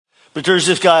But there's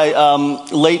this guy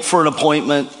late for an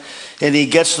appointment, and he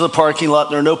gets to the parking lot,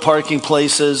 and there are no parking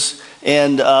places,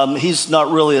 and he's not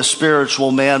really a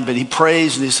spiritual man, but he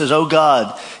prays, and he says, "Oh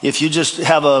God, if you just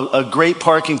have a great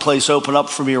parking place open up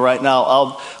for me right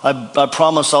now, I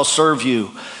promise I'll serve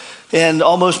you." And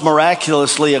almost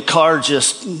miraculously, a car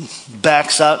just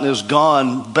backs out and is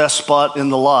gone, best spot in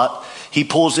the lot. He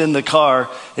pulls in the car,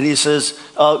 and he says,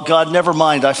 "God, never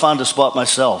mind, I found a spot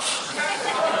myself."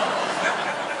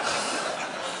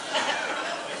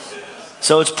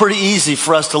 So it's pretty easy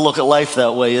for us to look at life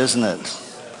that way, isn't it?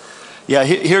 Yeah,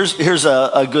 here's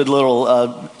a good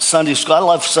little Sunday school. I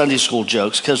love Sunday school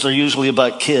jokes because they're usually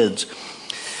about kids.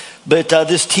 But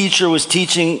this teacher was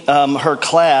teaching her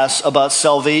class about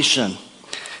salvation,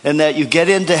 and that you get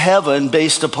into heaven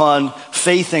based upon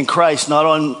faith in Christ, not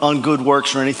on good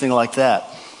works or anything like that.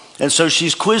 And so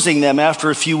she's quizzing them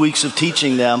after a few weeks of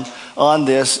teaching them on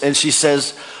this, and she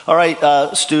says, "All right,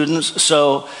 students,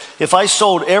 so if I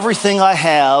sold everything I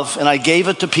have and I gave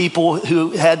it to people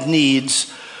who had needs,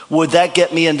 would that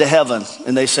get me into heaven?"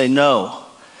 And they say, "No."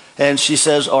 And she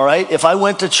says, "All right, if I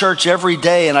went to church every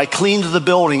day and I cleaned the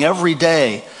building every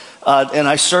day and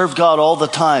I served God all the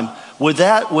time, would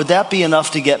that be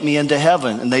enough to get me into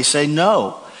heaven?" And they say,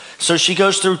 "No." So she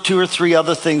goes through 2 or 3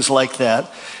 other things like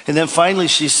that. And then finally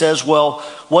she says, "Well,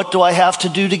 what do I have to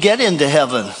do to get into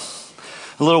heaven?"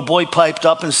 The little boy piped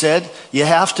up and said, "You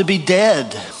have to be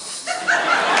dead."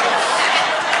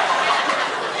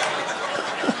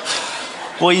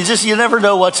 Well, you never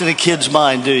know what's in a kid's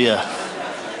mind, do you?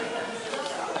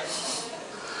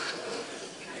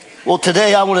 Well,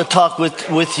 today I want to talk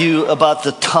with you about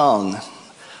the tongue,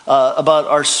 about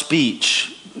our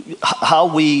speech, how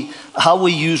we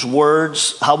use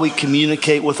words, how we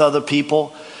communicate with other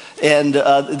people. And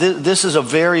this is a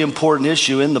very important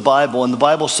issue in the Bible, and the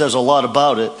Bible says a lot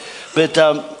about it. But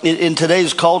in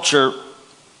today's culture,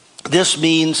 this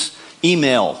means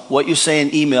email, what you say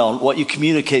in email, what you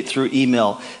communicate through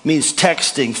email. It means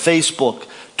texting, Facebook,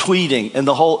 tweeting, and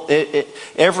the whole,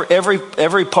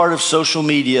 every part of social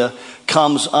media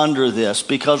comes under this,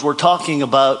 because we're talking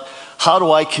about how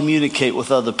do I communicate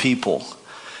with other people.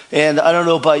 And I don't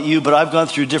know about you, but I've gone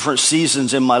through different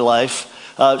seasons in my life.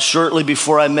 Shortly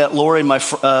before I met Lori,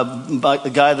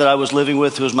 the guy that I was living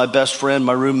with, who was my best friend,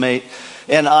 my roommate,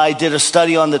 and I did a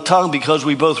study on the tongue because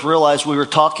we both realized we were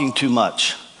talking too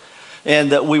much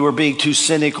and that we were being too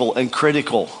cynical and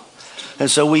critical. And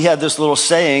so we had this little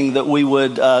saying that we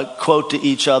would quote to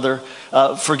each other.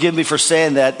 Forgive me for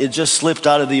saying that. It just slipped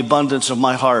out of the abundance of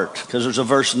my heart, because there's a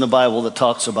verse in the Bible that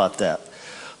talks about that.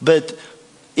 But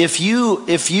if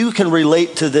you can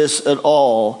relate to this at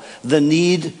all, the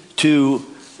need to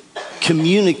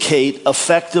communicate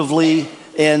effectively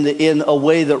and in a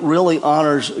way that really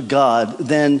honors God,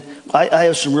 then I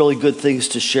have some really good things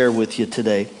to share with you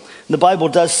today. The Bible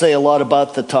does say a lot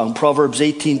about the tongue. Proverbs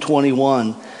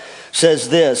 18:21 says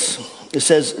this. It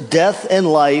says, "Death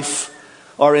and life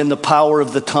are in the power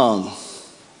of the tongue."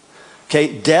 Okay,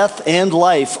 death and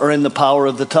life are in the power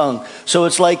of the tongue. So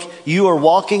it's like you are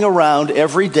walking around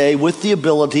every day with the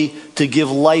ability to give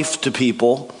life to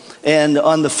people. And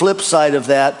on the flip side of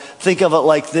that, think of it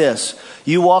like this.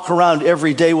 You walk around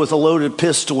every day with a loaded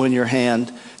pistol in your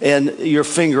hand and your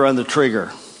finger on the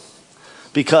trigger.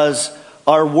 Because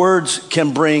our words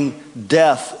can bring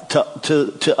death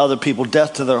to other people,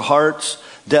 death to their hearts,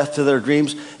 death to their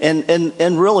dreams,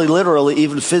 and really literally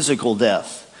even physical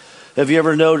death. Have you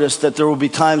ever noticed that there will be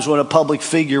times when a public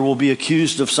figure will be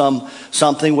accused of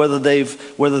something, whether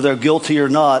they're guilty or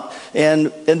not, and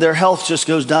their health just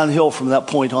goes downhill from that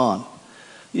point on?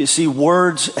 You see,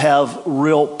 words have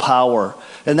real power.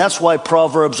 And that's why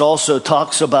Proverbs also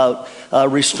talks about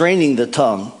restraining the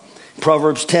tongue.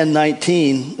 Proverbs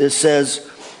 10:19, it says,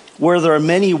 "Where there are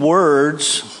many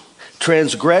words,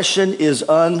 transgression is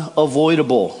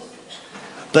unavoidable.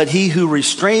 But he who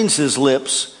restrains his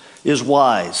lips is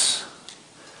wise."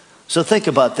 So think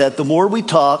about that. The more we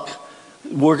talk,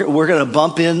 we're going to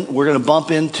bump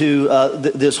into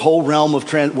this whole realm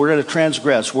of we're going to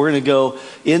transgress. We're going to go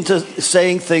into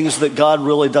saying things that God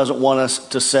really doesn't want us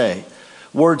to say.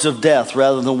 Words of death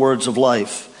rather than words of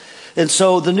life. And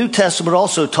so the New Testament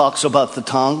also talks about the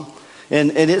tongue,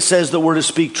 and it says that we're to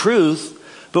speak truth,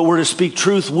 but we're to speak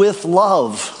truth with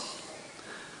love.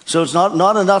 So it's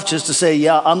not enough just to say,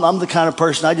 yeah, I'm the kind of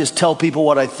person, I just tell people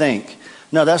what I think.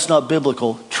 No, that's not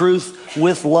biblical. Truth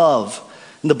with love.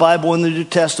 And the Bible in the New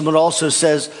Testament also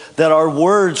says that our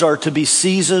words are to be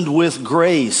seasoned with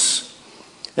grace.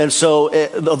 And so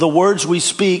the words we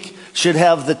speak should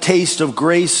have the taste of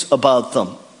grace about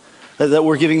them. That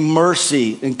we're giving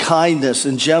mercy and kindness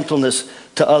and gentleness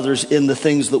to others in the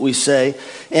things that we say.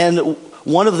 And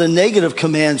one of the negative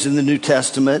commands in the New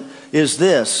Testament is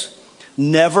this: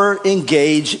 never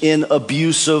engage in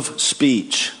abusive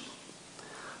speech.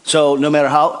 So no matter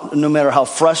how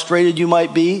frustrated you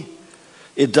might be,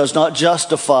 it does not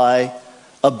justify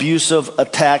abusive,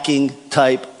 attacking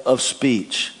type of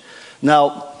speech.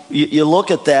 Now, you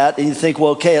look at that and you think,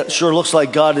 well, okay, it sure looks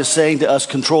like God is saying to us,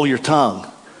 control your tongue.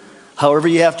 However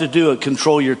you have to do it,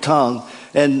 control your tongue.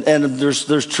 And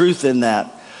there's truth in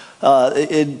that.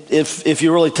 If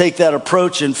you really take that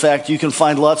approach, in fact, you can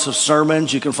find lots of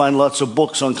sermons, you can find lots of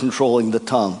books on controlling the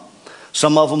tongue.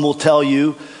 Some of them will tell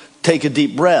you, take a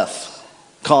deep breath,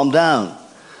 calm down.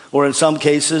 Or in some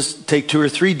cases, take 2 or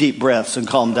 3 deep breaths and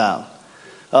calm down.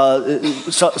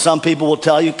 Some people will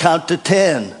tell you, count to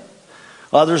 10.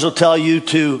 Others will tell you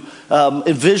to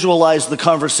visualize the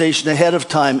conversation ahead of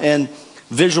time and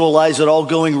visualize it all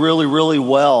going really, really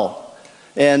well.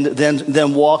 And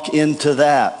then walk into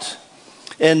that.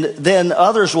 And then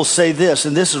others will say this,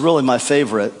 and this is really my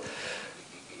favorite.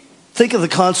 Think of the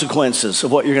consequences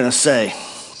of what you're going to say.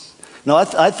 Now,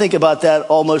 I think about that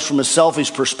almost from a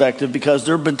selfish perspective, because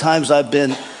there have been times I've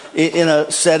been in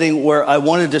a setting where I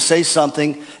wanted to say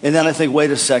something, and then I think,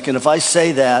 wait a second, if I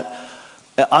say that,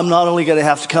 I'm not only going to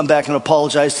have to come back and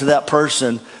apologize to that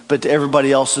person, but to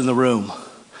everybody else in the room.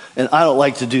 And I don't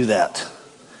like to do that.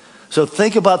 So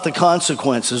think about the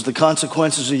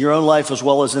consequences in your own life as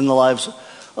well as in the lives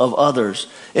of others.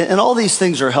 And all these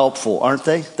things are helpful, aren't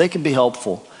they? They can be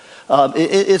helpful.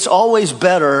 It's always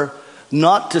better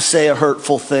not to say a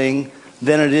hurtful thing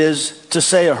than it is to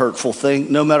say a hurtful thing,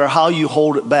 no matter how you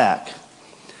hold it back.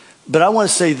 But I want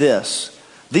to say this.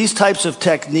 These types of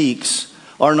techniques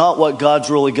are not what God's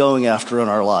really going after in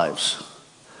our lives.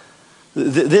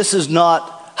 This is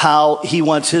not how he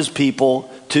wants his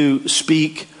people to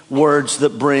speak words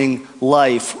that bring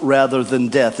life rather than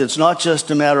death. It's not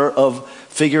just a matter of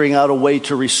figuring out a way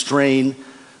to restrain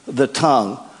the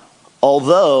tongue.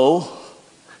 Although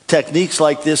techniques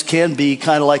like this can be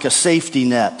kind of like a safety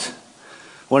net.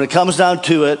 When it comes down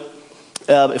to it,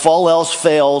 if all else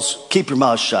fails, keep your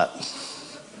mouth shut.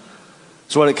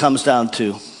 That's what it comes down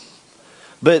to.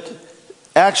 But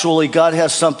actually, God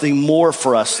has something more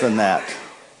for us than that.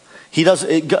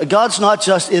 God's not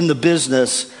just in the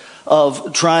business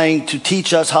of trying to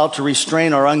teach us how to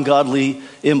restrain our ungodly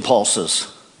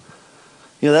impulses.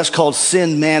 That's called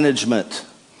sin management.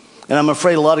 And I'm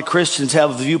afraid a lot of Christians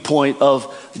have the viewpoint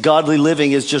of godly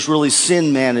living is just really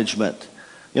sin management.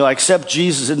 I accept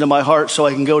Jesus into my heart so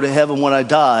I can go to heaven when I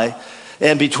die.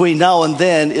 And between now and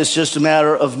then, it's just a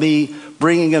matter of me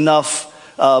bringing enough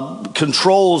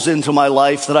controls into my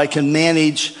life that I can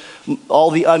manage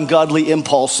all the ungodly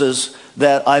impulses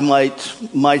that I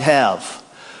might have.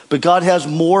 But God has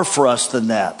more for us than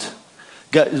that.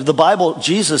 The Bible,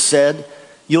 Jesus said,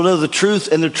 you'll know the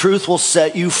truth and the truth will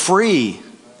set you free.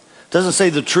 It doesn't say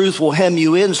the truth will hem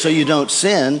you in so you don't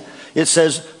sin. It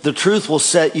says the truth will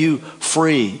set you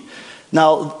free.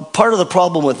 Now, part of the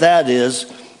problem with that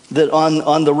is that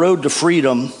on the road to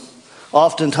freedom,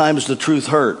 oftentimes the truth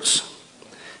hurts.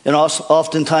 And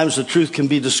oftentimes the truth can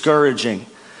be discouraging.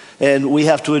 And we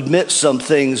have to admit some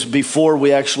things before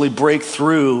we actually break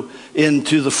through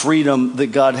into the freedom that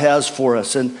God has for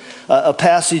us. And a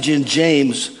passage in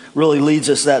James really leads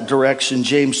us that direction.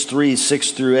 James 3,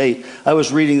 6 through 8. I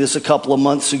was reading this a couple of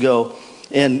months ago,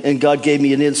 and God gave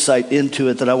me an insight into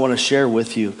it that I want to share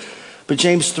with you. But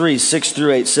James 3, 6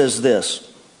 through 8 says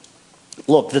this.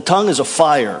 Look, the tongue is a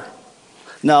fire.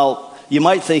 Now, you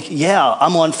might think, yeah,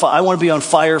 I'm on fire. I want to be on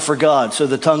fire for God, so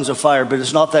the tongue's a fire, but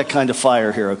it's not that kind of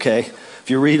fire here, okay? If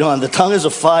you read on, the tongue is a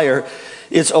fire.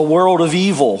 It's a world of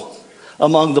evil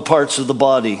among the parts of the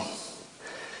body,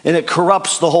 and it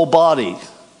corrupts the whole body.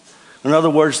 In other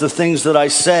words, the things that I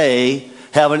say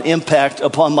have an impact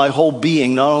upon my whole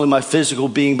being, not only my physical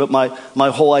being, but my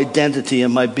whole identity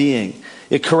and my being.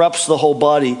 It corrupts the whole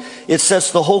body. It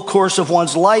sets the whole course of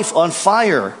one's life on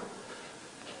fire.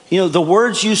 The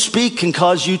words you speak can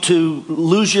cause you to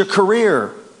lose your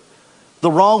career.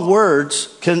 The wrong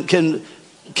words can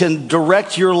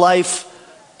direct your life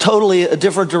totally a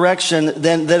different direction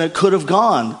than it could have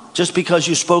gone, just because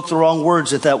you spoke the wrong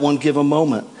words at that one given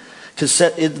moment. Can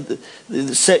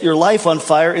set your life on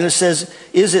fire, and it says,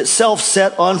 is itself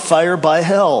set on fire by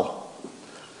hell.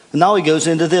 And now he goes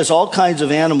into this. All kinds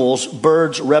of animals,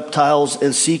 birds, reptiles,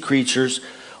 and sea creatures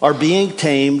are being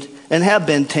tamed and have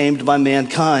been tamed by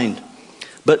mankind.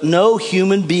 But no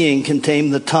human being can tame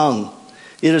the tongue.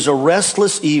 It is a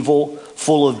restless evil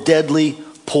full of deadly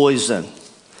poison.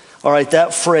 All right,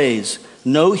 that phrase,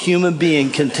 no human being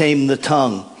can tame the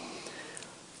tongue.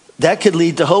 that could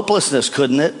lead to hopelessness,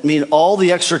 couldn't it? I mean, all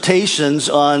the exhortations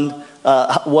on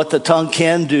what the tongue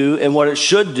can do and what it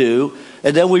should do,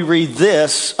 and then we read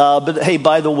this, but hey,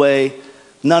 by the way,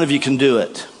 none of you can do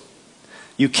it.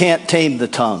 You can't tame the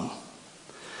tongue.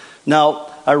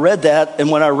 Now, I read that,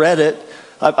 and when I read it,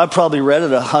 I probably read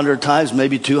it 100 times,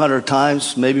 maybe 200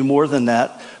 times, maybe more than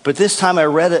that. But this time I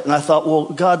read it, and I thought, well,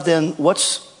 God, then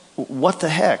what the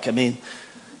heck? I mean,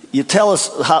 you tell us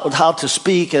how to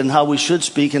speak and how we should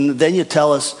speak, and then you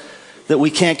tell us that we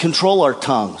can't control our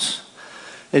tongues.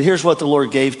 And here's what the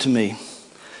Lord gave to me.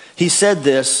 He said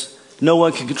this, no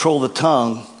one can control the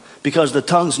tongue because the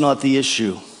tongue's not the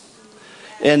issue.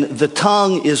 And the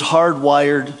tongue is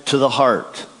hardwired to the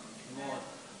heart.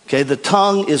 Okay, the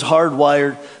tongue is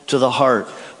hardwired to the heart.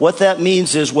 What that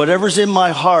means is whatever's in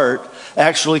my heart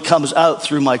actually comes out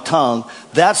through my tongue.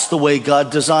 That's the way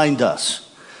God designed us.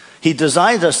 He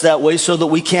designed us that way so that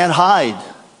we can't hide.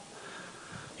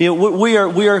 You know, we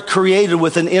are created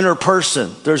with an inner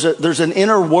person. There's an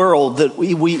inner world that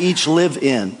we each live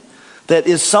in that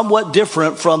is somewhat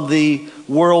different from the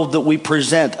world that we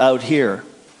present out here.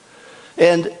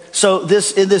 And so in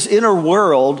this inner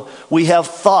world, we have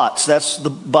thoughts. That's the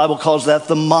Bible calls that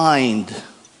the mind.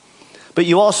 But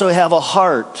you also have a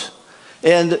heart.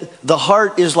 And the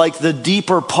heart is like the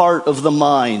deeper part of the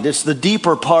mind. It's the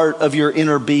deeper part of your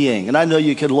inner being. And I know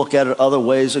you can look at it other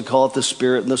ways and call it the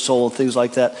spirit and the soul and things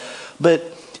like that. But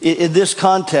in this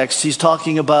context, he's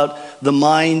talking about the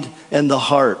mind and the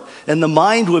heart. And the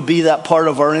mind would be that part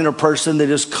of our inner person that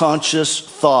is conscious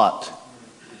thought.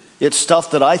 It's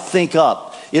stuff that I think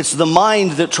up. It's the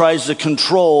mind that tries to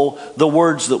control the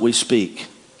words that we speak.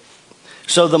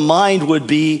 So the mind would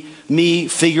be me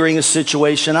figuring a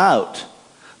situation out.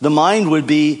 The mind would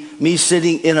be me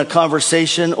sitting in a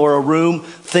conversation or a room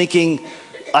thinking,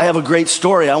 I have a great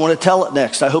story. I want to tell it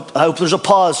next. I hope there's a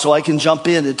pause so I can jump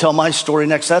in and tell my story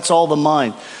next. That's all the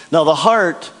mind. Now the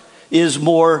heart is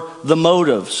more the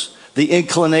motives, the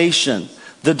inclination,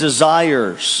 the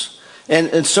desires.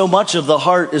 And so much of the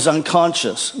heart is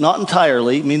unconscious. Not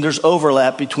entirely. I mean, there's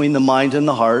overlap between the mind and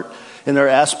the heart. And there are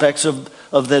aspects of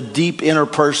the deep inner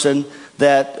person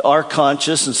that are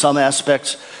conscious and some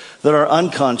aspects that are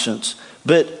unconscious.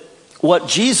 But what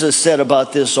Jesus said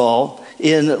about this all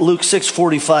in Luke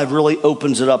 6:45 really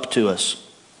opens it up to us.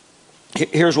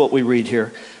 Here's what we read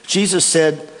here. Jesus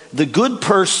said, the good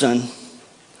person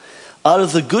out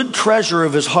of the good treasure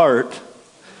of his heart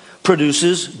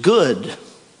produces good.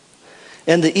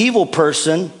 And the evil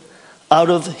person out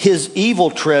of his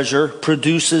evil treasure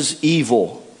produces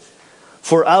evil.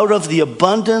 For out of the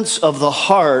abundance of the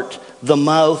heart, the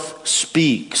mouth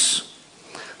speaks.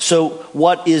 So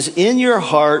what is in your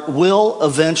heart will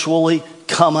eventually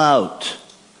come out.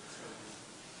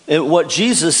 And what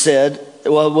Jesus said,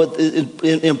 well,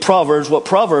 in Proverbs, what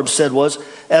Proverbs said was,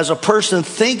 as a person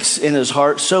thinks in his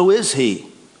heart, so is he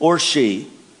or she.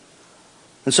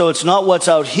 And so it's not what's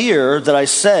out here that I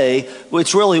say,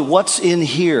 it's really what's in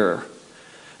here.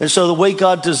 And so the way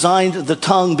God designed the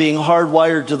tongue being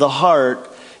hardwired to the heart,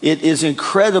 it is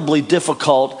incredibly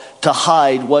difficult to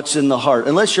hide what's in the heart.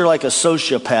 Unless you're like a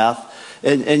sociopath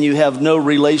and you have no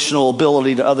relational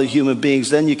ability to other human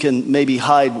beings, then you can maybe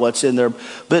hide what's in there.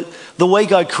 But the way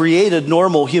God created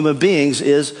normal human beings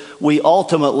is we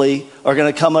ultimately are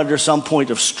going to come under some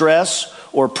point of stress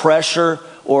or pressure,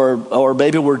 or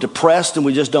maybe we're depressed and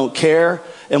we just don't care,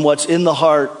 and what's in the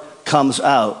heart comes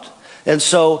out. And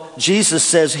so Jesus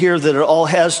says here that it all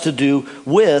has to do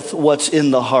with what's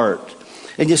in the heart.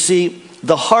 And you see,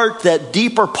 the heart, that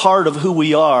deeper part of who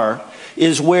we are,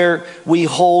 is where we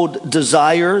hold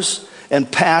desires and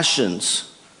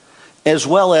passions, as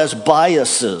well as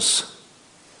biases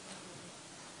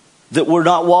that we're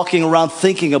not walking around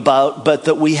thinking about, but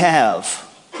that we have.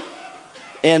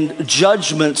 And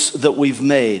judgments that we've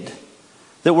made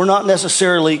that we're not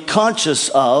necessarily conscious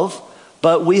of,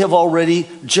 but we have already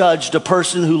judged a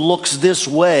person who looks this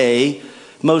way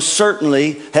most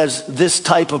certainly has this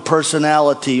type of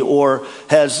personality, or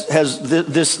has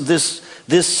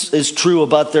this is true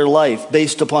about their life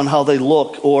based upon how they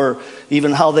look or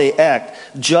even how they act.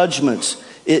 Judgments.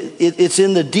 It's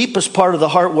in the deepest part of the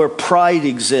heart where pride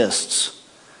exists,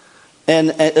 and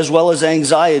as well as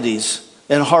anxieties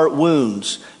and heart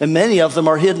wounds. And many of them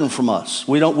are hidden from us.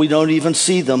 We don't even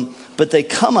see them, but they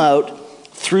come out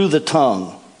through the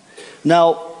tongue.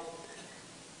 Now,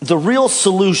 the real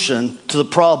solution to the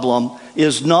problem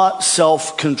is not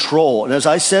self-control. And as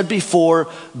I said before,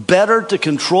 better to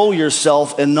control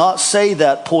yourself and not say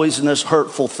that poisonous,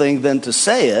 hurtful thing than to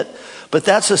say it. But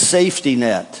that's a safety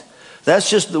net. That's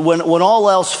just when all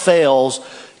else fails,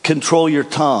 control your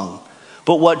tongue.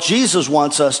 But what Jesus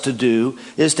wants us to do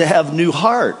is to have new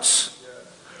hearts,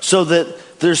 so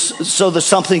that there's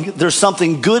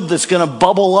something good that's going to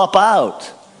bubble up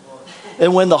out.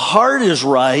 And when the heart is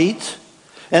right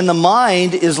and the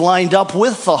mind is lined up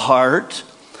with the heart,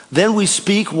 then we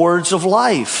speak words of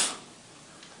life.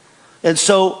 And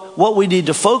so what we need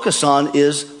to focus on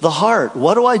is the heart.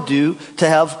 What do I do to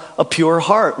have a pure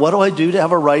heart? What do I do to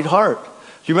have a right heart? Do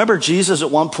you remember Jesus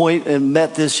at one point and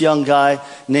met this young guy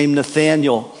named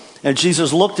Nathanael? And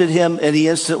Jesus looked at him and he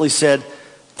instantly said,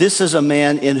 "This is a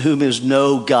man in whom is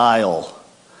no guile."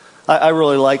 I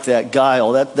really like that,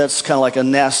 guile. That's kind of like a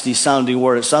nasty sounding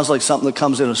word. It sounds like something that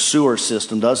comes in a sewer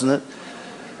system, doesn't it?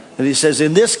 And he says,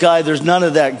 in this guy, there's none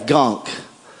of that gunk.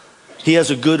 He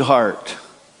has a good heart.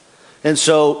 And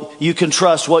so you can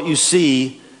trust what you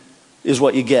see is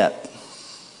what you get.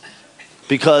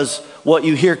 Because what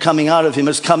you hear coming out of him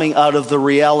is coming out of the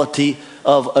reality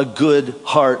of a good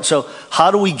heart. So how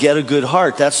do we get a good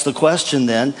heart? That's the question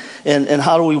then. And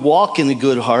how do we walk in a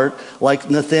good heart like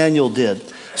Nathanael did?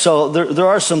 So there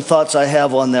are some thoughts I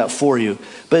have on that for you.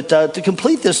 But to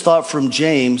complete this thought from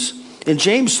James, in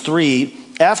James 3,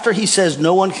 after he says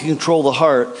no one can control the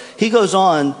heart, he goes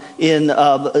on in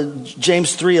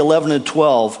James 3, 11 and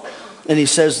 12, and he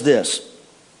says this.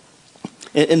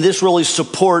 And this really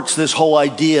supports this whole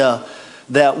idea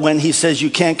that when he says you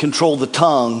can't control the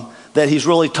tongue, that he's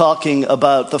really talking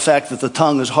about the fact that the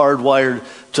tongue is hardwired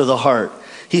to the heart.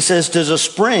 He says, does a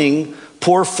spring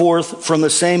pour forth from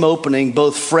the same opening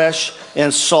both fresh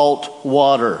and salt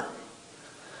water?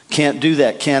 Can't do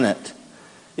that, can it?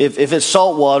 If it's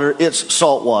salt water, it's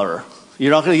salt water.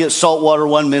 You're not going to get salt water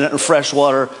 1 minute and fresh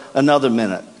water another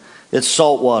minute. It's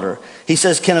salt water. He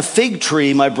says, can a fig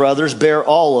tree, my brothers, bear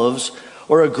olives,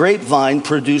 or a grapevine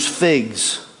produce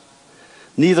figs?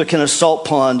 Neither can a salt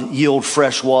pond yield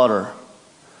fresh water.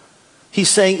 He's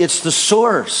saying it's the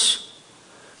source.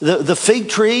 The fig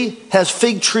tree has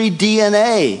fig tree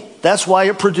DNA. That's why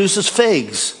it produces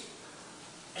figs.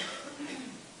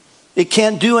 It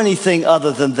can't do anything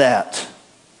other than that.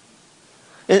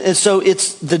 And so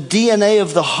it's the DNA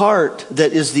of the heart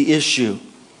that is the issue.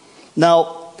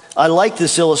 Now, I like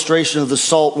this illustration of the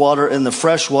salt water and the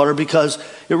fresh water because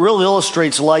it really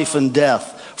illustrates life and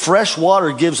death. Fresh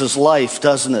water gives us life,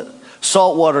 doesn't it?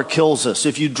 Salt water kills us.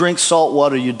 If you drink salt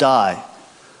water, you die.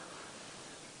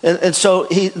 And so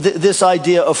this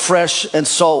idea of fresh and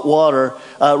salt water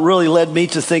really led me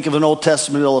to think of an Old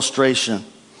Testament illustration.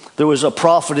 There was a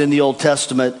prophet in the Old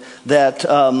Testament that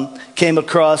came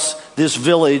across this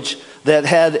village that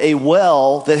had a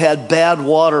well that had bad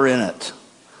water in it.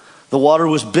 The water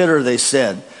was bitter, they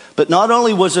said. But not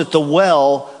only was it the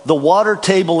well, the water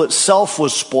table itself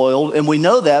was spoiled. And we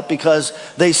know that because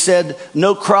they said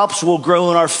no crops will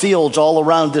grow in our fields all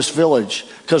around this village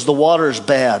because the water is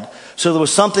bad. So there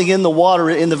was something in the water,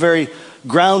 in the very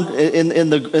ground, in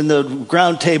the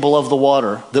ground table of the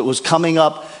water that was coming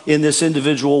up in this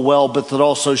individual well, but that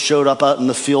also showed up out in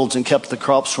the fields and kept the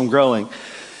crops from growing.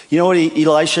 You know what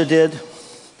Elisha did?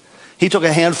 He took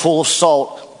a handful of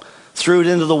salt, threw it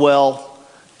into the well,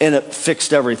 and it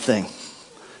fixed everything.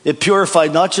 It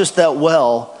purified not just that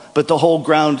well, but the whole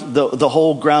ground, the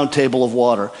whole ground table of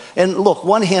water. And look,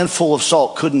 one handful of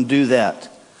salt couldn't do that.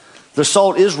 The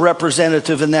salt is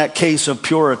representative in that case of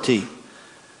purity.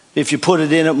 If you put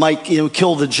it in, it might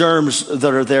kill the germs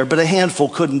that are there, but a handful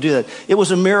couldn't do that. It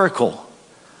was a miracle.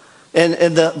 And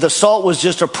the salt was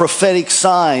just a prophetic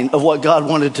sign of what God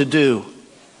wanted to do.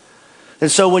 And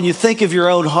so when you think of your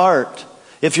own heart,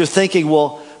 if you're thinking,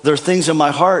 well, there are things in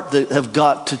my heart that have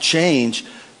got to change,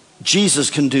 Jesus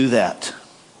can do that.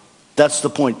 That's the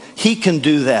point. He can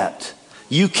do that.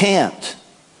 You can't.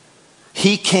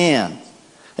 He can.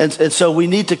 And so we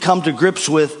need to come to grips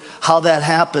with how that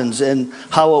happens and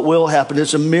how it will happen.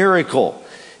 It's a miracle.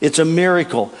 It's a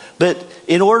miracle. But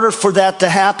in order for that to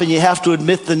happen, you have to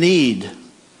admit the need.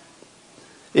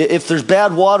 If there's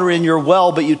bad water in your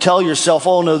well, but you tell yourself,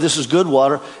 oh no, this is good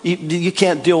water, you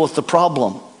can't deal with the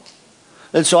problem.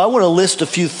 And so I want to list a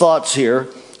few thoughts here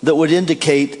that would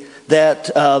indicate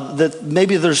that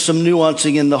maybe there's some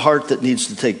nuancing in the heart that needs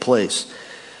to take place.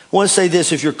 I want to say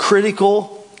this: if you're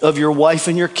critical of your wife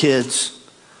and your kids,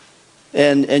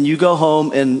 and you go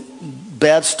home and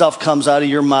bad stuff comes out of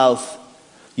your mouth,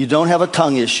 you don't have a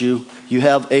tongue issue, you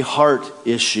have a heart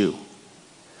issue.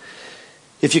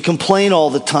 If you complain all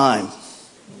the time,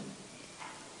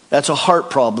 that's a heart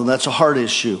problem, that's a heart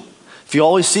issue. If you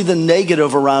always see the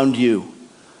negative around you,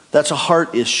 that's a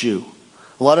heart issue.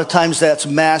 A lot of times that's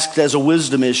masked as a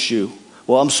wisdom issue.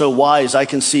 Well, I'm so wise, I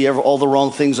can see all the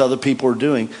wrong things other people are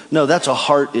doing. No, that's a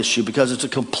heart issue because it's a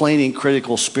complaining,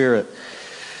 critical spirit.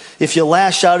 If you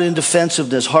lash out in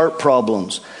defensiveness, heart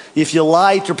problems. If you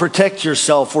lie to protect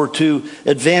yourself or to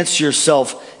advance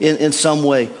yourself in some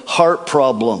way, heart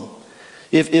problem.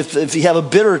 If you have a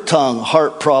bitter tongue,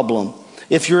 heart problem.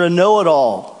 If you're a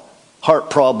know-it-all, heart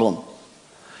problem.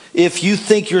 If you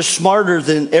think you're smarter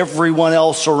than everyone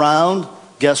else around,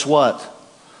 guess what?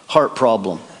 Heart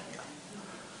problem.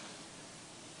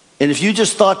 And if you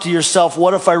just thought to yourself,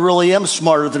 what if I really am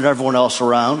smarter than everyone else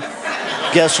around?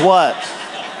 Guess what?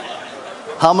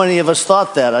 How many of us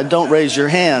thought that? Don't raise your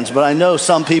hands, but I know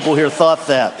some people here thought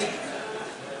that.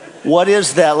 What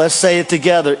is that? Let's say it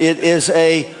together. It is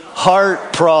a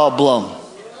heart problem.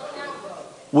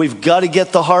 We've got to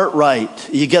get the heart right.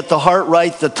 You get the heart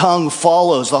right, the tongue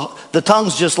follows. The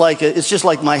tongue's just like it's just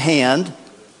like my hand.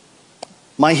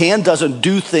 My hand doesn't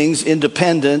do things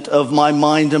independent of my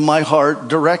mind and my heart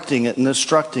directing it and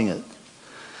instructing it.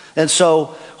 And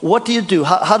so, what do you do?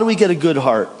 How do we get a good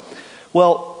heart?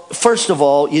 Well, first of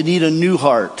all, you need a new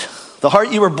heart. The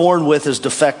heart you were born with is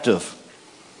defective.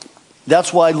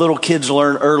 That's why little kids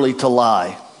learn early to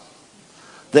lie.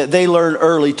 They learn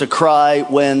early to cry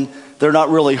when they're not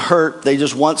really hurt. They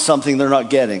just want something they're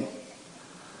not getting. I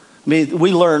mean,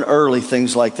 we learn early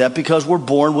things like that because we're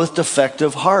born with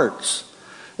defective hearts.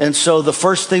 And so the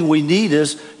first thing we need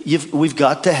is we've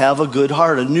got to have a good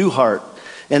heart, a new heart.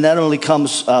 And that only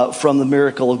comes from the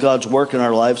miracle of God's work in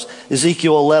our lives.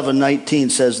 Ezekiel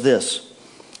 11:19 says this.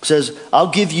 It says,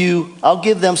 I'll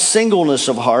give them singleness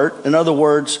of heart. In other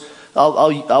words,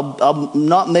 I'll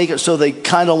not make it so they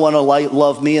kind of want to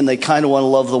love me and they kind of want to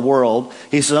love the world.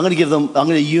 He says, I'm going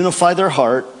to unify their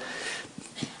heart,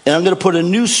 and I'm going to put a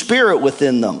new spirit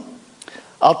within them.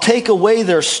 I'll take away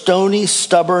their stony,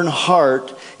 stubborn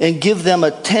heart and give them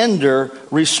a tender,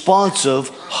 responsive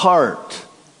heart.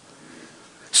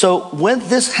 So when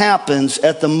this happens,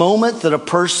 at the moment that a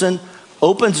person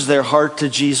opens their heart to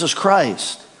Jesus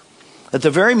Christ, at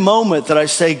the very moment that I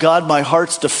say, God, my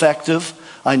heart's defective,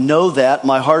 I know that.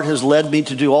 My heart has led me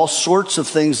to do all sorts of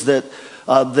things that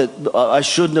I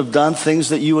shouldn't have done, things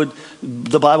that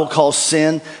the Bible calls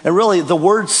sin. And really, the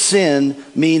word sin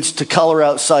means to color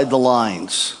outside the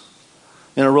lines.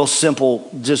 In a real simple,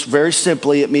 just very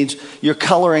simply, it means you're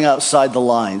coloring outside the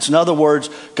lines. In other words,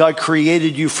 God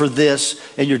created you for this,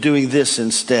 and you're doing this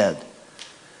instead.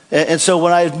 And so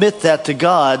when I admit that to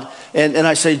God, and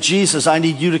I say, Jesus, I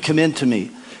need you to come into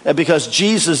me. And because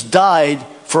Jesus died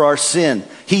for our sin.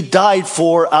 He died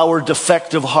for our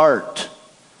defective heart.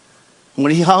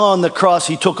 When he hung on the cross,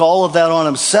 he took all of that on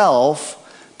himself,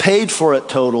 paid for it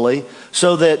totally,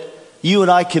 so that you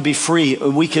and I could be free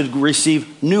and we could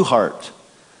receive new heart.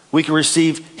 We can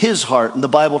receive his heart. And the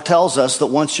Bible tells us that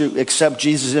once you accept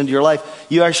Jesus into your life,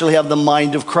 you actually have the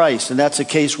mind of Christ. And that's a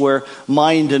case where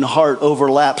mind and heart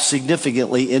overlap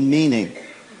significantly in meaning.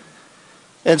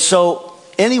 And so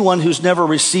anyone who's never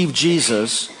received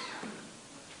Jesus,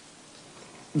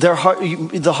 the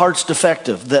heart's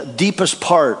defective. The deepest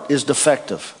part is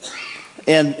defective.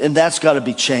 And that's got to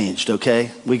be changed,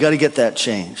 okay? We got to get that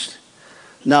changed.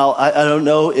 Now, I don't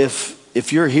know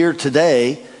if you're here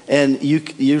today and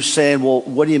you're saying, well,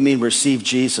 what do you mean receive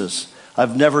Jesus?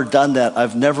 I've never done that.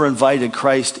 I've never invited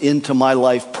Christ into my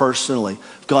life personally.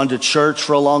 I've gone to church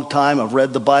for a long time. I've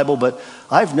read the Bible, but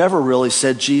I've never really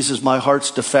said, Jesus, my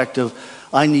heart's defective.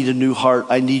 I need a new heart.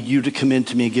 I need you to come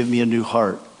into me and give me a new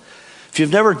heart. If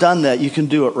you've never done that, you can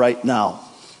do it right now.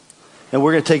 And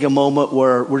we're going to take a moment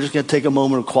where we're just going to take a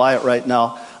moment of quiet right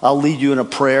now. I'll lead you in a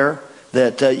prayer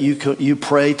that you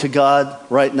pray to God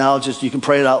right now. Just you can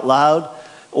pray it out loud,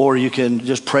 or you can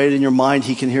just pray it in your mind.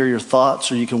 He can hear your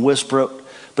thoughts, or you can whisper it.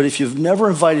 But if you've never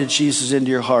invited Jesus into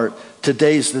your heart,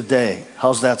 today's the day.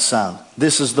 How's that sound?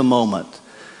 This is the moment.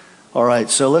 All right,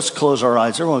 so let's close our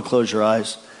eyes. Everyone close your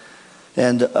eyes.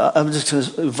 And I'm just going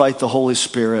to invite the Holy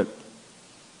Spirit.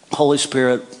 Holy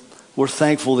Spirit, we're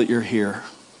thankful that you're here.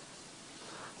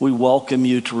 We welcome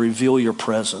you to reveal your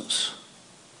presence.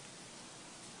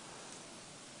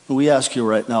 We ask you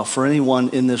right now, for anyone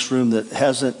in this room that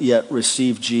hasn't yet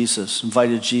received Jesus,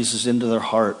 invited Jesus into their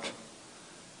heart,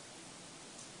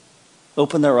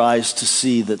 open their eyes to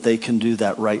see that they can do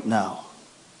that right now.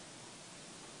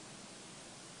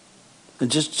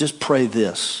 And just pray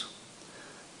this.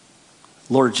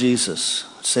 Lord Jesus,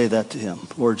 say that to him.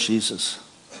 Lord Jesus,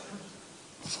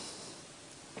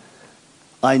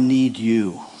 I need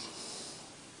you.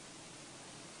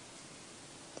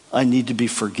 I need to be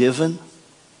forgiven.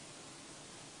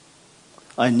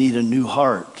 I need a new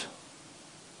heart.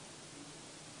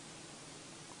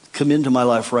 Come into my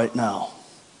life right now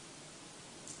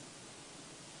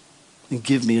and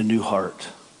give me a new heart.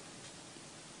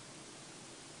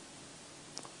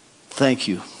 Thank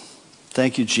you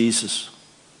Thank you, Jesus.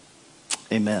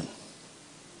 Amen.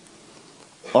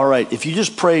 All right, if you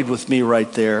just prayed with me right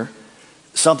there,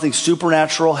 something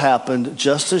supernatural happened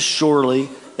just as surely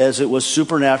as it was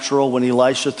supernatural when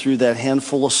Elisha threw that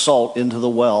handful of salt into the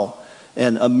well,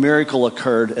 and a miracle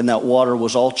occurred, and that water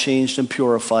was all changed and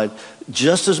purified.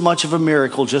 Just as much of a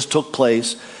miracle just took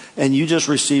place, and you just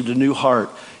received a new heart.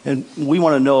 And we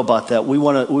want to know about that. We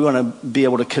want to be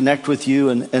able to connect with you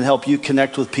and help you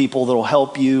connect with people that will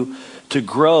help you to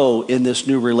grow in this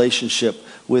new relationship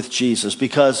with Jesus.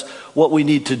 Because what we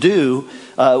need to do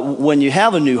when you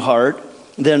have a new heart,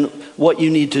 then what you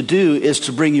need to do is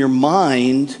to bring your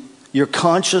mind, your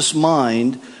conscious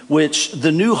mind, which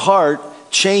the new heart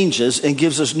changes and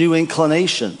gives us new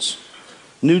inclinations,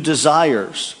 new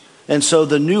desires. And so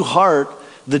the new heart,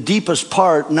 the deepest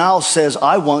part now says,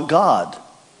 I want God.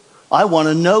 I want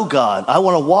to know God. I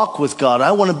want to walk with God.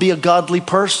 I want to be a godly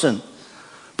person.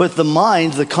 But the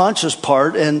mind, the conscious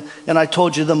part, and I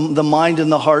told you the mind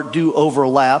and the heart do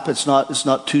overlap. It's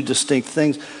not two distinct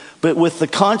things. But with the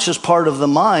conscious part of the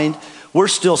mind, we're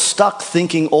still stuck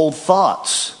thinking old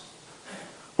thoughts.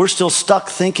 We're still stuck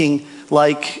thinking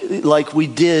like we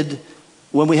did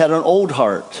when we had an old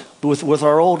heart, with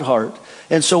our old heart.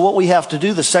 And so what we have to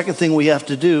do, the second thing we have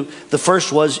to do, the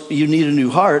first was you need a new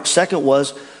heart. Second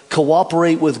was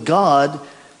cooperate with God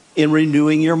in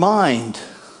renewing your mind.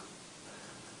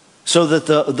 So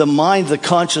that the mind, the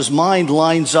conscious mind,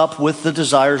 lines up with the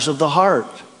desires of the heart.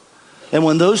 And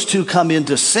when those two come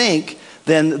into sync,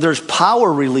 then there's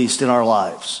power released in our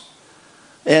lives.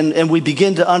 And we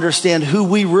begin to understand who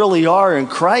we really are in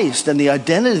Christ and the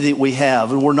identity that we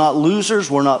have. And we're not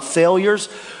losers, we're not failures.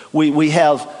 We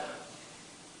have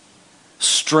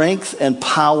strength and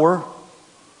power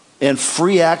and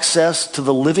free access to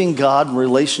the living God and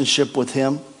relationship with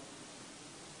Him.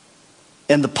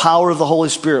 And the power of the Holy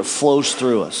Spirit flows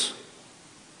through us.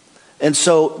 And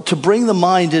so to bring the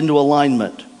mind into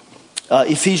alignment,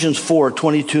 Ephesians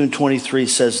 4:22 and 23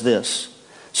 says this.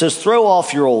 It says, throw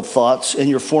off your old thoughts and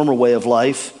your former way of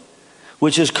life,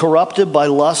 which is corrupted by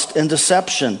lust and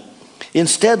deception.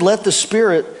 Instead, let the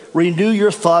Spirit renew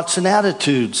your thoughts and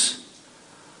attitudes.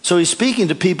 So he's speaking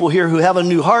to people here who have a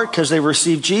new heart because they've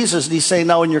received Jesus. And he's saying,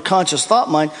 now in your conscious thought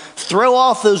mind, throw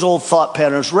off those old thought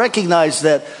patterns. Recognize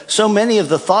that so many of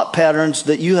the thought patterns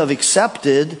that you have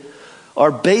accepted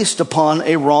are based upon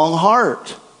a wrong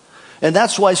heart. And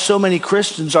that's why so many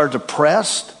Christians are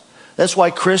depressed. That's why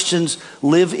Christians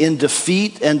live in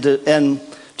defeat and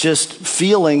just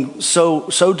feeling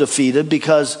so defeated,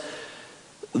 because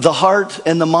the heart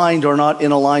and the mind are not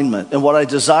in alignment. And what I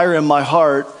desire in my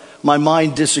heart, my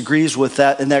mind disagrees with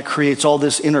that, and that creates all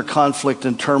this inner conflict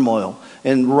and turmoil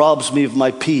and robs me of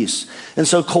my peace. And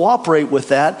so cooperate with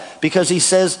that, because he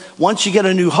says once you get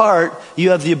a new heart, you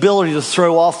have the ability to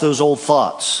throw off those old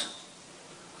thoughts.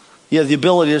 You have the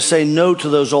ability to say no to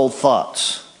those old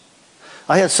thoughts.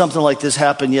 I had something like this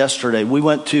happen yesterday. We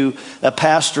went to a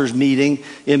pastor's meeting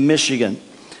in Michigan,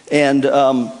 and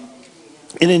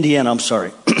in Indiana, I'm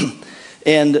sorry.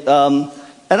 And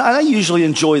I usually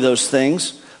enjoy those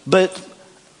things. But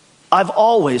I've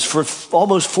always, for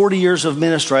almost 40 years of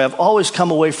ministry, I've always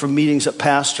come away from meetings at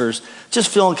pastors just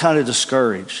feeling kind of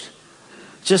discouraged.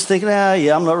 Just thinking,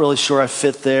 I'm not really sure I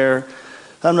fit there.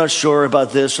 I'm not sure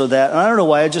about this or that. And I don't know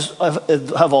why,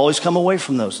 I've always come away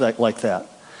from those like that.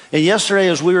 And yesterday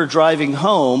as we were driving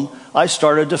home, I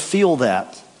started to feel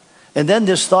that. And then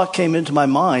this thought came into my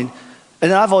mind.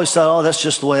 And I've always thought, that's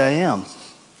just the way I am.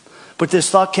 But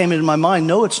this thought came into my mind,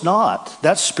 no, it's not.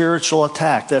 That's spiritual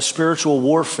attack. That's spiritual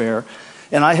warfare.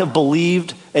 And I have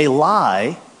believed a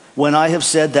lie when I have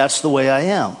said that's the way I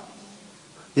am.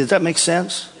 Does that make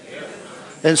sense?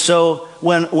 And so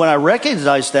when I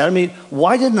recognized that,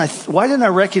 why didn't I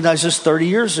recognize this 30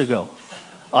 years ago?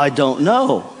 I don't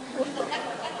know.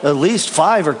 At least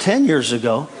 5 or 10 years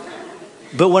ago.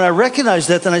 But when I recognized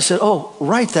that, then I said, oh,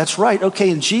 right, that's right.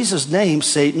 Okay, in Jesus' name,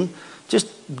 Satan, just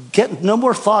get no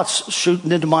more thoughts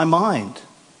shooting into my mind.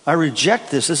 I reject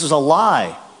this. This is a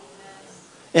lie.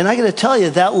 And I got to tell you,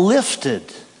 that lifted.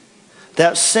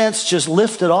 That sense just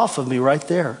lifted off of me right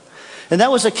there. And that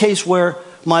was a case where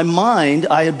my mind,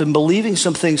 I had been believing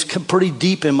some things pretty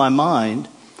deep in my mind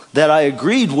that I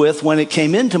agreed with when it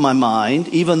came into my mind,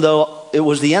 even though it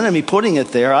was the enemy putting it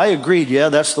there. I agreed,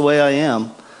 that's the way I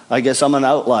am. I guess I'm an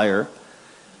outlier.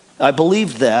 I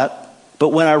believed that. But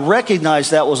when I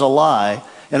recognized that was a lie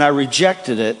and I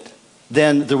rejected it,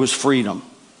 then there was freedom.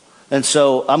 And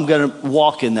so I'm going to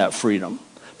walk in that freedom.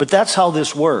 But that's how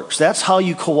this works. That's how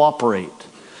you cooperate.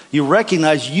 You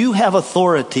recognize you have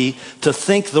authority to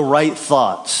think the right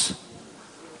thoughts.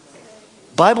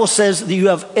 Bible says that you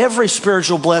have every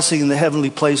spiritual blessing in the heavenly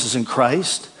places in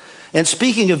Christ. And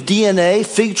speaking of DNA,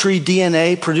 fig tree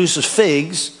DNA produces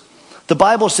figs. The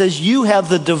Bible says you have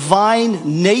the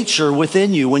divine nature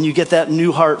within you when you get that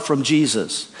new heart from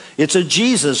Jesus. It's a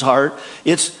Jesus heart.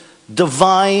 It's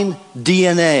divine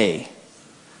DNA.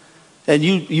 And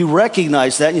you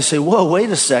recognize that and you say, whoa, wait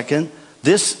a second.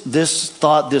 This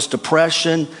thought, this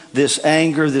depression, this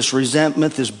anger, this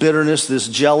resentment, this bitterness, this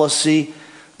jealousy,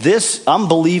 I'm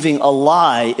believing a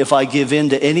lie if I give in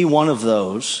to any one of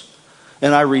those.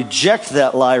 And I reject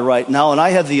that lie right now. And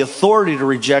I have the authority to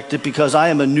reject it because I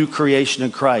am a new creation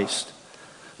in Christ.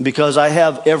 Because I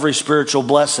have every spiritual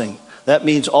blessing. That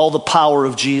means all the power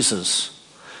of Jesus.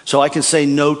 So I can say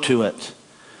no to it.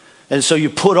 And so you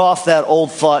put off that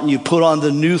old thought and you put on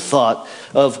the new thought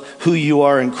of who you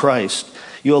are in Christ.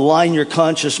 You align your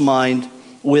conscious mind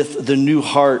with the new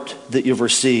heart that you've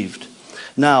received.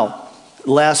 Now,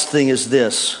 last thing is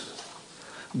this.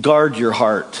 Guard your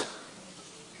heart.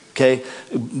 Okay?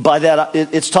 By that,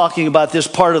 it's talking about this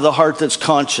part of the heart that's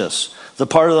conscious. The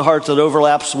part of the heart that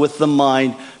overlaps with the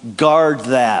mind. Guard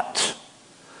that.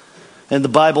 And the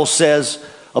Bible says,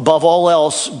 above all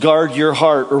else, guard your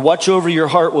heart, or watch over your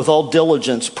heart with all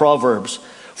diligence, Proverbs.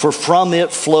 For from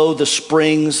it flow the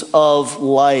springs of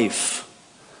life.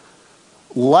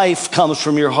 Life comes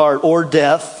from your heart, or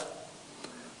death.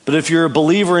 But if you're a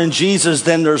believer in Jesus,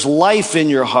 then there's life in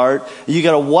your heart. You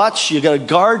got to watch, you got to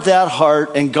guard that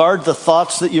heart and guard the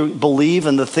thoughts that you believe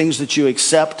and the things that you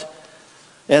accept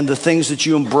and the things that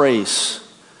you embrace.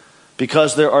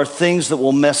 Because there are things that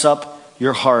will mess up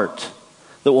your heart,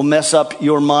 that will mess up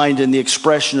your mind and the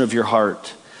expression of your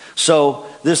heart. So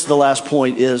this is the last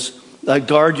point is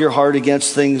guard your heart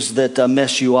against things that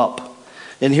mess you up.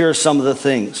 And here are some of the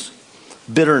things.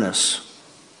 Bitterness.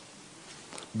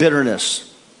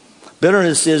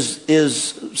 Bitterness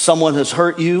is someone has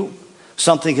hurt you,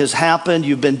 something has happened,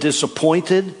 you've been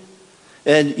disappointed,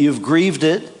 and you've grieved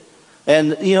it.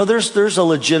 And, you know, there's a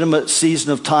legitimate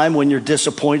season of time when you're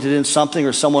disappointed in something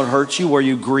or someone hurts you where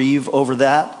you grieve over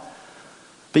that.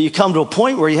 But you come to a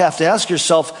point where you have to ask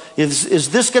yourself,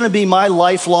 is this going to be my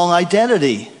lifelong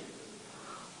identity?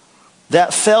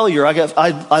 That failure,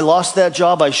 I lost that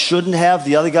job I shouldn't have.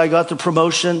 The other guy got the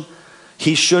promotion.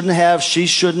 He shouldn't have, she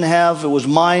shouldn't have. It was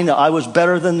mine. I was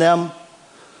better than them.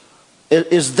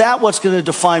 Is that what's going to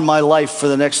define my life for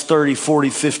the next 30, 40,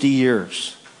 50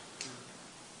 years?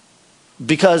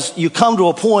 Because you come to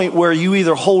a point where you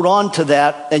either hold on to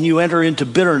that and you enter into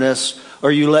bitterness,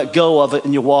 or you let go of it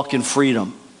and you walk in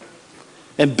freedom.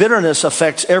 And bitterness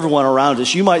affects everyone around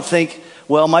us. You might think,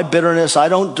 well, my bitterness, I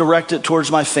don't direct it towards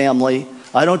my family.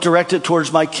 I don't direct it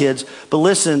towards my kids. But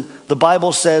listen, the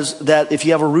Bible says that if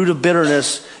you have a root of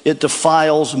bitterness, it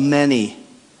defiles many.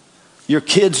 Your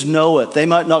kids know it. They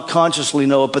might not consciously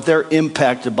know it, but they're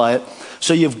impacted by it.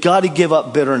 So you've got to give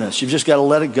up bitterness. You've just got to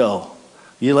let it go.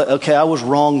 Okay, I was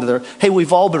wronged there. Hey,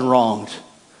 we've all been wronged.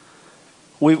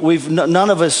 None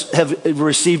of us have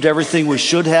received everything we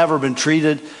should have or been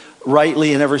treated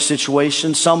rightly in every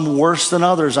situation. Some worse than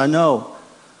others, I know.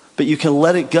 But you can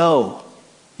let it go.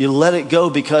 You let it go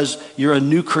because you're a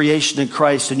new creation in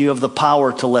Christ and you have the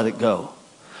power to let it go.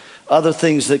 Other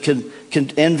things that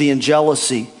can envy and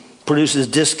jealousy produces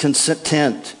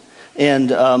discontent.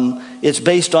 And it's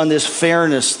based on this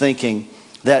fairness thinking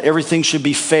that everything should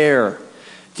be fair.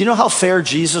 Do you know how fair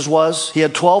Jesus was? He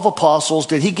had 12 apostles.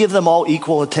 Did he give them all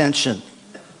equal attention?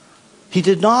 He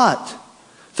did not.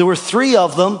 There were 3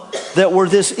 of them that were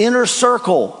this inner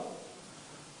circle.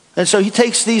 And so he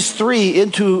takes these 3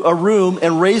 into a room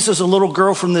and raises a little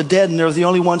girl from the dead, and they're the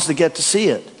only ones that get to see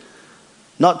it.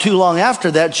 Not too long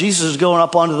after that, Jesus is going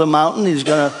up onto the mountain. He's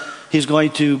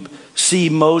going to see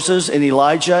Moses and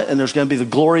Elijah, and there's going to be the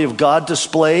glory of God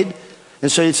displayed.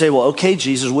 And so you'd say, well, okay,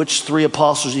 Jesus, which 3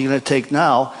 apostles are you going to take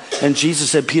now? And Jesus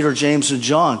said, Peter, James, and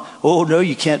John. Oh, no,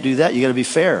 you can't do that. You got to be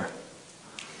fair.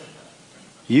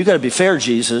 You got to be fair,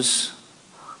 Jesus.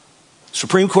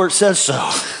 Supreme Court says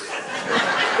so.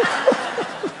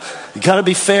 You got to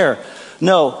be fair.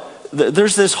 No,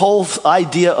 there's this whole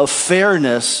idea of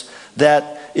fairness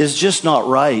that is just not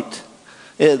right.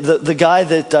 The guy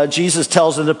that Jesus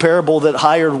tells in the parable that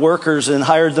hired workers and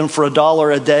hired them for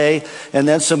 $1 a day, and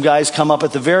then some guys come up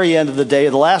at the very end of the day,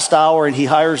 the last hour, and he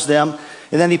hires them,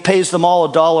 and then he pays them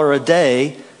all $1 a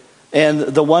day, and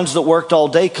the ones that worked all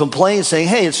day complain, saying,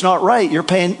 hey, it's not right. You're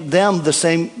paying them the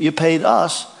same you paid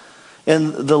us.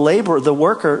 And the laborer, the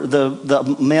worker,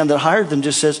 the man that hired them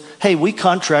just says, hey, we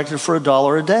contracted for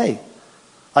 $1 a day.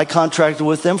 I contracted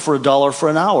with them for $1 for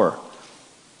an hour.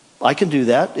 I can do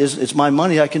that. It's my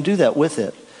money. I can do that with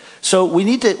it. So we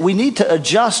need to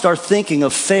adjust our thinking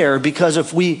of fair, because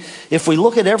if we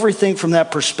look at everything from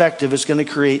that perspective, it's going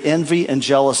to create envy and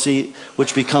jealousy,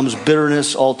 which becomes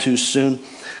bitterness all too soon.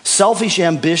 Selfish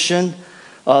ambition.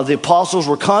 The apostles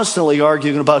were constantly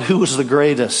arguing about who was the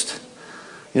greatest.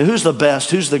 Who's the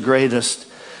best? Who's the greatest?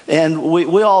 And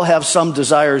we all have some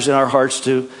desires in our hearts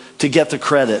to get the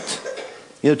credit,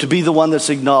 to be the one that's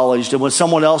acknowledged. And when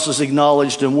someone else is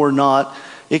acknowledged and we're not,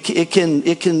 it can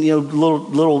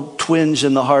little twinge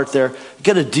in the heart there. You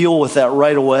got to deal with that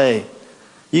right away.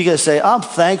 You got to say, I'm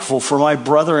thankful for my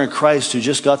brother in Christ who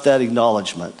just got that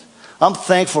acknowledgement. I'm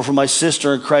thankful for my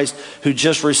sister in Christ who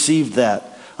just received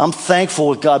that. I'm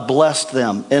thankful that God blessed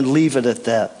them, and leave it at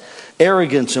that.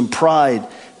 Arrogance and pride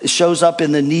shows up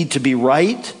in the need to be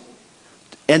right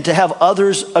and to have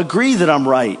others agree that I'm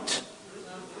right.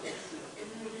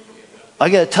 I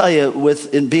got to tell you,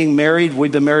 in being married,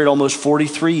 we've been married almost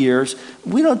 43 years.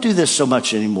 We don't do this so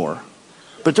much anymore.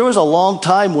 But there was a long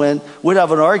time when we'd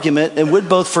have an argument and we'd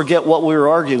both forget what we were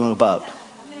arguing about.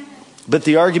 But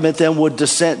the argument then would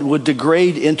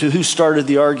degrade into who started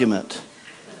the argument.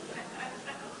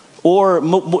 Or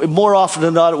more often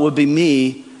than not, it would be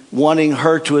me wanting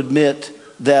her to admit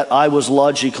that I was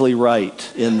logically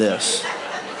right in this.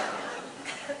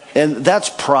 And that's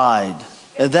pride.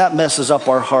 And that messes up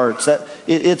our hearts.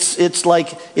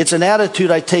 It's an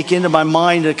attitude I take into my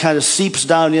mind that kind of seeps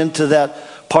down into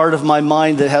that part of my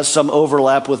mind that has some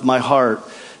overlap with my heart.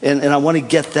 And I want to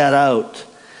get that out.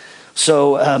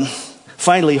 So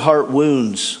finally, heart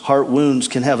wounds. Heart wounds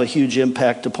can have a huge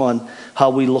impact upon how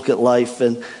we look at life.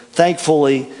 And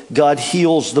thankfully, God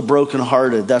heals the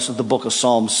brokenhearted. That's what the book of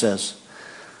Psalms says.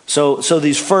 So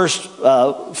these first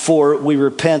four, we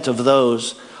repent of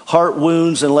those. Heart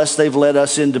wounds, unless they've led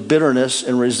us into bitterness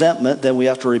and resentment, then we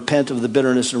have to repent of the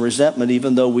bitterness and resentment.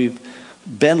 Even though we've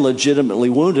been legitimately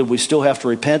wounded, we still have to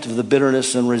repent of the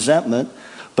bitterness and resentment.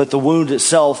 But the wound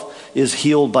itself is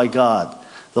healed by God.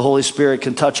 The Holy Spirit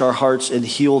can touch our hearts and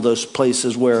heal those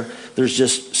places where there's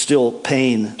just still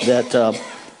pain that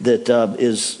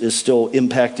is still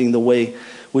impacting the way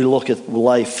we look at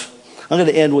life. I'm going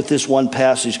to end with this one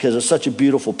passage because it's such a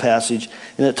beautiful passage.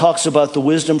 And it talks about the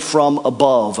wisdom from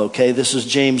above, okay? This is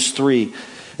James 3.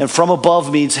 And from above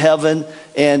means heaven.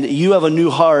 And you have a new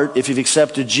heart if you've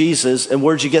accepted Jesus. And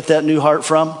where'd you get that new heart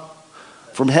from?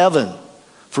 From heaven.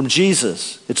 From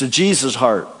Jesus. It's a Jesus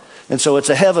heart. And so it's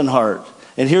a heaven heart.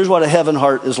 And here's what a heaven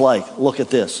heart is like. Look at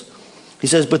this. He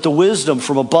says, but the wisdom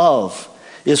from above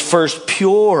is first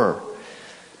pure.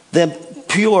 Then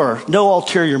pure, no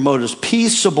ulterior motives,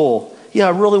 peaceable. Yeah,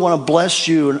 I really want to bless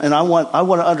you, and I want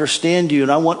to understand you,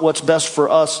 and I want what's best for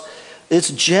us. It's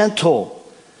gentle.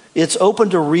 It's open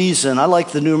to reason. I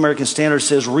like the New American Standard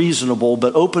says reasonable,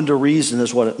 but open to reason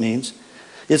is what it means.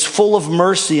 It's full of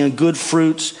mercy and good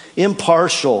fruits,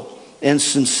 impartial and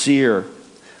sincere.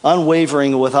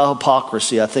 Unwavering without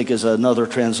hypocrisy, I think, is another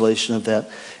translation of that.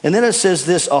 And then it says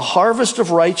this, a harvest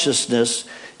of righteousness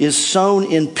is sown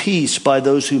in peace by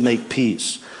those who make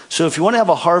peace. So if you want to have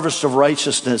a harvest of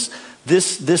righteousness,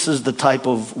 this is the type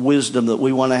of wisdom that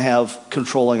we want to have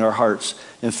controlling our hearts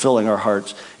and filling our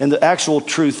hearts. And the actual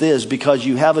truth is, because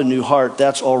you have a new heart,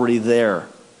 that's already there.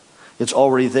 It's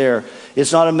already there.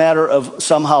 It's not a matter of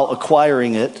somehow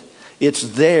acquiring it. It's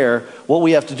there. What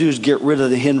we have to do is get rid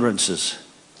of the hindrances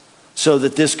so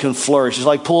that this can flourish. It's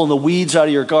like pulling the weeds out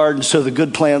of your garden so the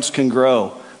good plants can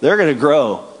grow. They're going to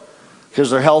grow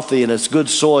because they're healthy and it's good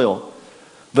soil.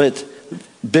 But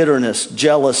bitterness,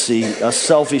 jealousy, a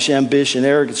selfish ambition,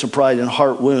 arrogance and pride, and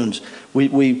heart wounds,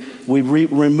 we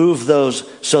remove those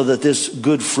so that this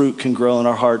good fruit can grow in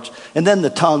our hearts. And then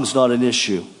the tongue's not an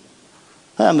issue.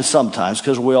 I mean, sometimes,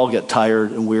 because we all get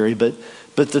tired and weary, but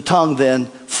the tongue then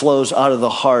flows out of the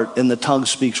heart, and the tongue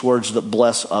speaks words that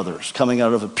bless others, coming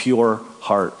out of a pure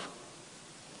heart.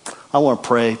 I want to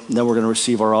pray, and then we're going to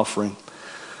receive our offering.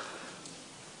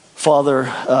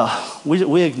 Father,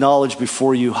 we acknowledge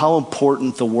before you how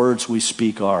important the words we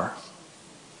speak are.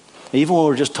 Even when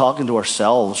we're just talking to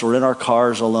ourselves or in our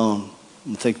cars alone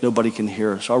and think nobody can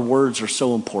hear us, our words are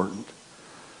so important.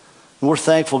 And we're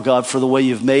thankful, God, for the way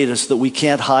you've made us, that we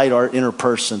can't hide our inner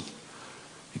person.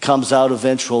 It comes out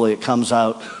eventually. It comes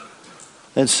out.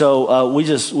 And so we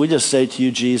just say to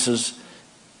you, Jesus,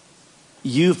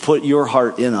 you've put your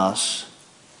heart in us.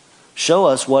 Show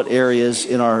us what areas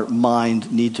in our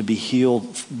mind need to be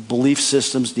healed, belief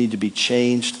systems need to be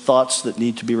changed, thoughts that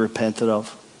need to be repented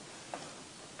of.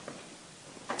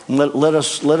 And let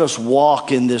us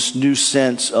walk in this new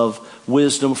sense of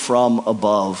wisdom from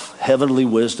above, heavenly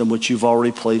wisdom which you've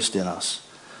already placed in us.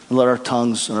 And let our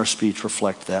tongues and our speech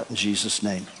reflect that in Jesus'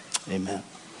 name. Amen.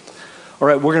 All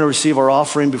right, we're going to receive our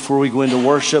offering before we go into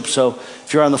worship. So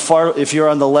if you're on the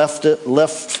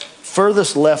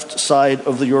furthest left side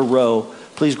of your row,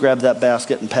 please grab that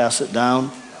basket and pass it down.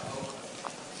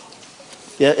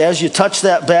 As you touch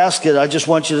that basket, I just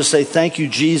want you to say, thank you,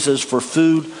 Jesus, for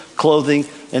food, clothing,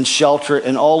 and shelter,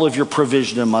 and all of your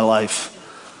provision in my life.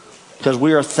 Because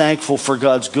we are thankful for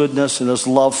God's goodness and his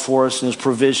love for us and his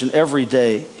provision. Every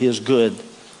day, he is good.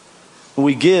 And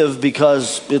we give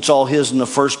because it's all his in the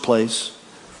first place.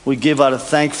 We give out of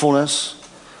thankfulness.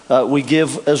 We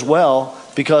give as well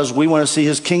because we want to see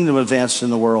his kingdom advanced in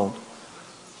the world.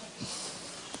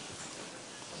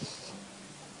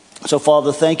 So,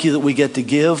 Father, thank you that we get to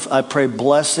give. I pray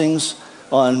blessings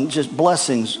on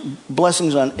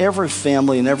every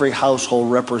family and every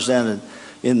household represented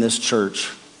in this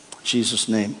church. In Jesus'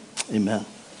 name, amen.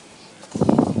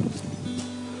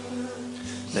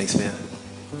 Thanks, man.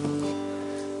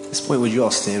 At this point, would you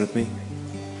all stand with me?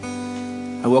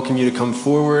 I welcome you to come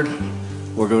forward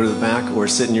or go to the back or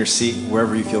sit in your seat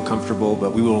wherever you feel comfortable,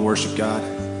 but we will worship God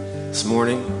this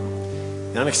morning.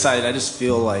 And I'm excited. I just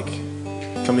feel like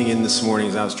coming in this morning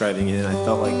as I was driving in, I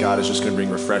felt like God is just going to bring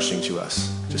refreshing to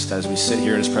us. Just as we sit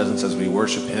here in his presence, as we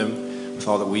worship him with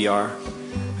all that we are,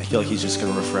 I feel like he's just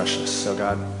going to refresh us. So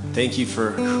God, thank you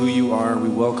for who you are. We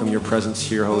welcome your presence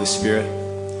here, Holy Spirit.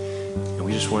 And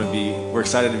we just we're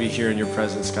excited to be here in your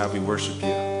presence, God. We worship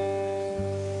you.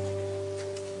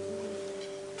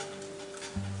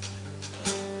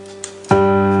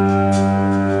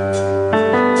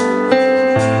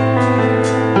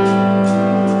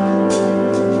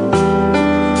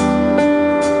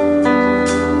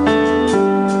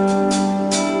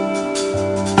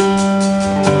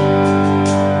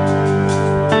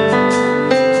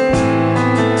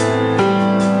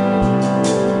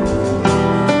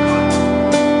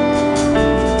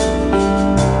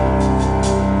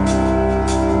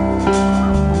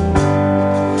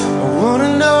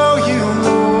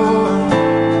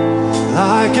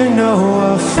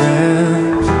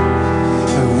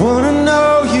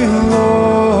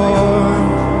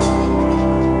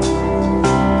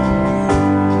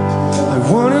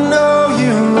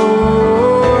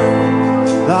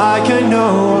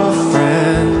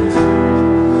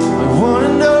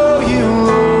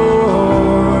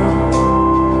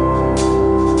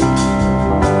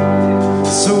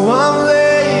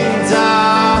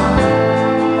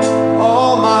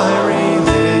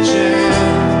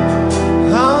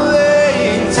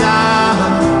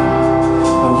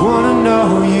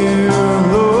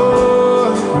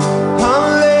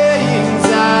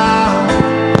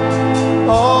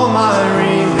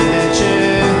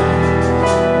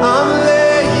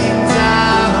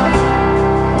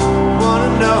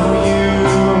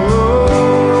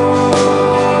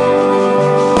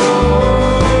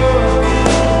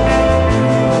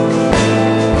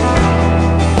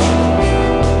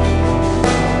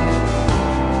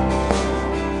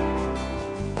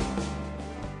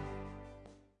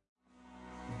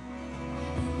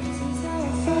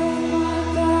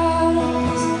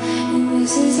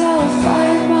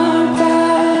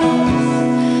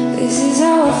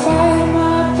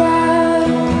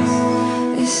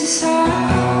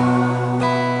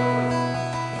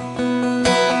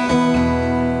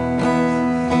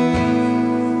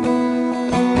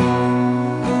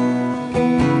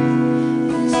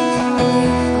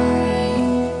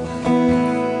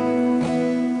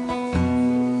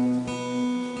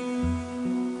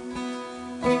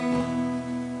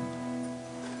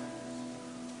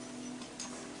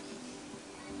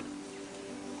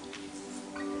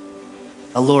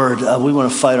 Lord, we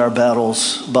want to fight our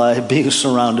battles by being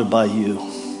surrounded by you.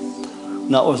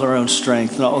 Not with our own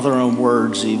strength, not with our own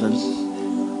words even,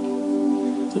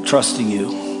 but trusting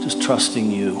you, just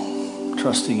trusting you,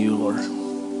 Lord.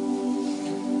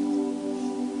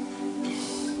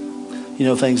 You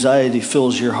know, if anxiety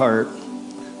fills your heart,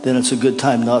 then it's a good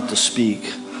time not to speak,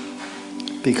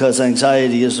 because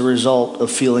anxiety is the result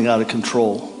of feeling out of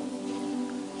control.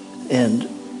 And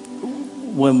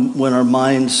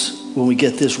when we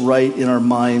get this right in our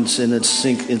minds and it's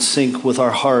in sync with our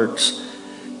hearts,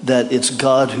 that it's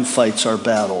God who fights our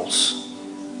battles.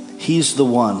 He's the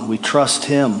one. We trust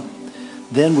him.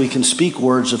 Then we can speak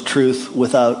words of truth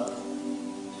without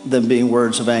them being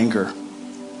words of anger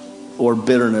or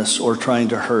bitterness or trying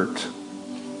to hurt.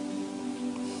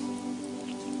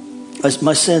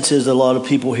 My sense is that a lot of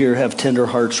people here have tender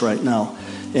hearts right now.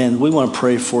 And we want to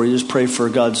pray for you. Just pray for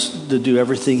God to do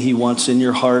everything he wants in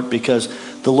your heart, because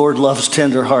the Lord loves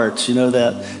tender hearts. You know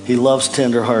that? He loves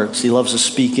tender hearts. He loves to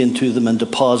speak into them and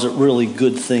deposit really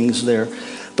good things there.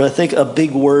 But I think a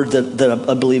big word that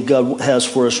I believe God has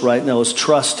for us right now is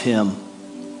trust him.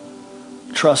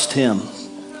 trust him.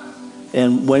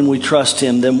 And when we trust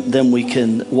him, then we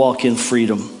can walk in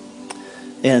freedom.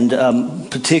 And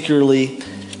particularly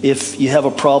if you have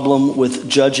a problem with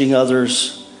judging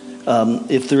others,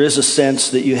 if there is a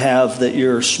sense that you have that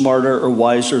you're smarter or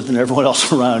wiser than everyone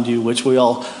else around you, which we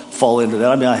all fall into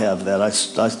that. I mean, I have that.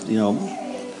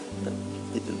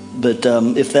 But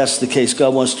if that's the case,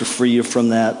 God wants to free you from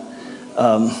that.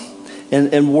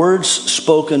 And words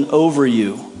spoken over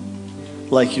you,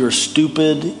 like you're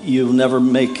stupid, you'll never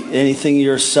make anything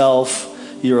yourself,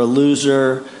 you're a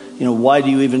loser, why do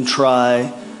you even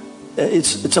try?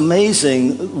 It's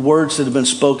amazing words that have been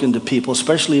spoken to people,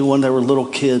 especially when they were little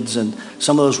kids, and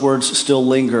some of those words still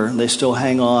linger, and they still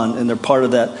hang on, and they're part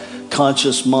of that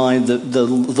conscious mind, the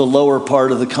lower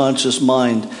part of the conscious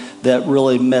mind that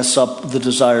really mess up the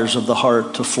desires of the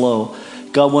heart to flow.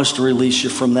 God wants to release you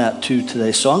from that too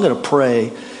today. So I'm going to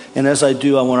pray, and as I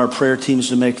do, I want our prayer teams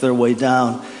to make their way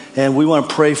down, and we want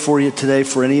to pray for you today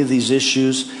for any of these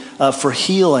issues, for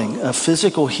healing,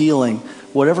 physical healing.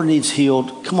 Whatever needs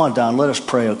healed, come on down. Let us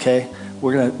pray, okay?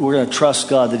 We're gonna trust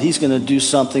God that he's going to do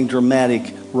something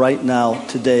dramatic right now,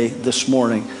 today, this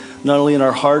morning, not only in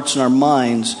our hearts and our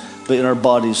minds, but in our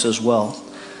bodies as well.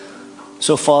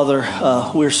 So, Father,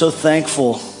 we're so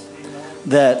thankful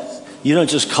that you don't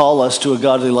just call us to a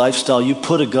godly lifestyle. You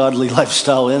put a godly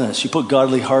lifestyle in us. You put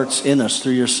godly hearts in us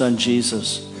through your Son,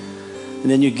 Jesus. And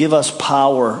then you give us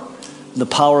power, the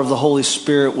power of the Holy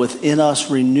Spirit within us,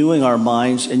 renewing our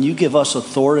minds, and you give us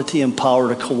authority and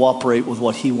power to cooperate with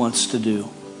what he wants to do.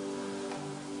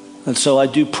 And so I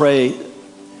do pray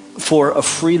for a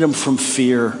freedom from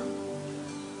fear,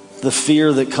 the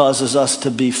fear that causes us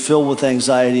to be filled with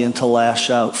anxiety and to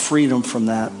lash out, freedom from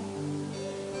that.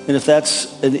 And if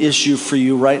that's an issue for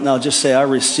you right now, just say, I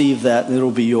receive that, and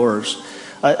it'll be yours.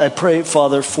 I pray,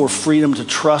 Father, for freedom to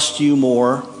trust you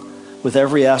more with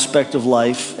every aspect of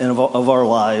life and of our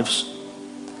lives.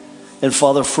 And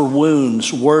Father, for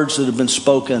wounds, words that have been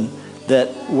spoken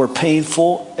that were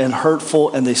painful and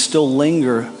hurtful and they still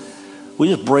linger, we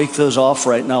just break those off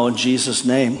right now in Jesus'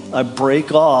 name. I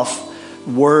break off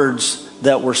words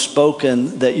that were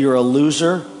spoken that you're a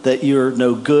loser, that you're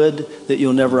no good, that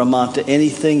you'll never amount to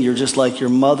anything, you're just like your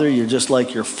mother, you're just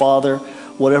like your father,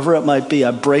 whatever it might be.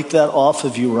 I break that off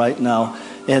of you right now.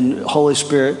 And Holy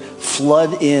Spirit,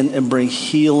 flood in and bring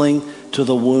healing to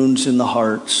the wounds in the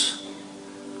hearts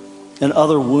and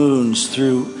other wounds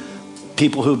through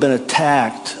people who've been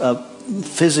attacked,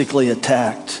 physically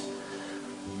attacked.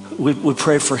 We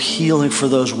pray for healing for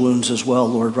those wounds as well,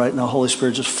 Lord. Right now, Holy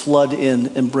Spirit, just flood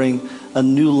in and bring a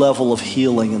new level of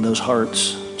healing in those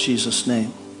hearts. In Jesus'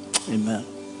 name, amen.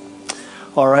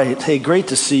 All right. Hey, great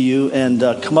to see you. And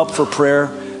come up for prayer.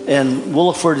 And we'll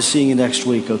look forward to seeing you next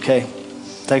week, okay?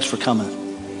 Thanks for coming.